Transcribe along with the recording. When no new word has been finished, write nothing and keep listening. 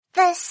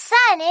The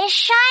sun is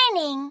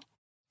shining.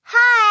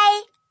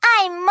 Hi,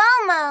 I'm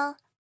Momo.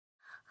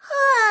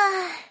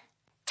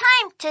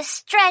 Time to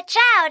stretch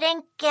out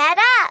and get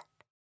up.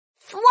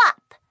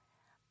 Thwap.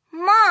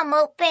 Mom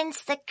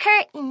opens the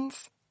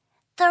curtains.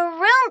 The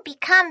room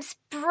becomes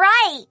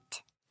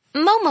bright.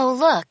 Momo,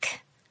 look.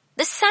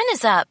 The sun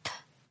is up.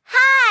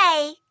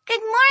 Hi.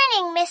 Good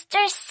morning,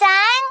 Mr.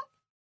 Sun.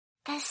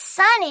 The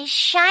sun is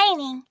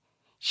shining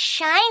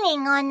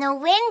on the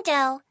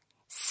window,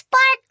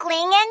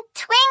 sparkling and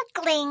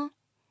twinkling,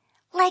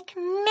 like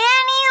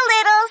many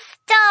little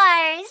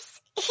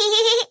stars.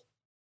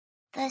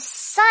 The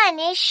sun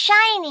is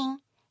shining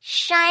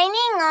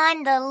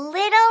on the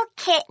little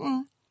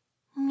kitten.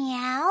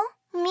 Meow,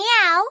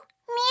 meow,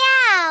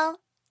 meow.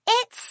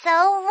 It's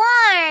so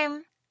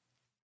warm.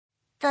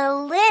 The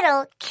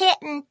little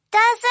kitten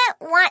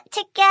doesn't want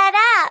to get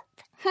up.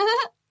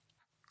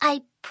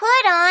 I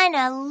put on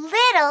a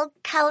little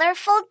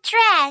colorful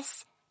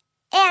dress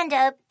and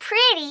a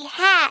pretty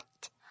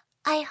hat.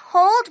 I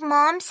hold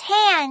Mom's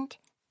hand.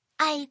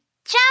 I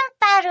jump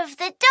out of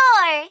the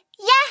door.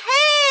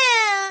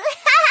 Yahoo!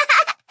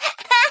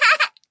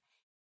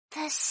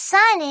 The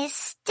sun is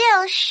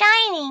still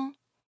shining.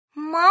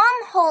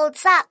 Mom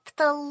holds up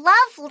the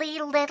lovely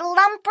little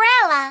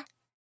umbrella.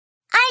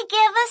 I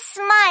give a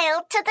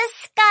smile to the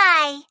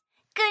sky.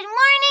 Good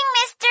morning,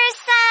 Mr.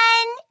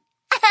 Sun.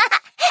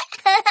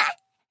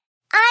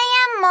 I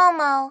am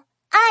Momo.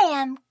 I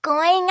am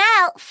going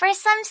out for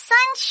some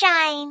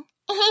sunshine.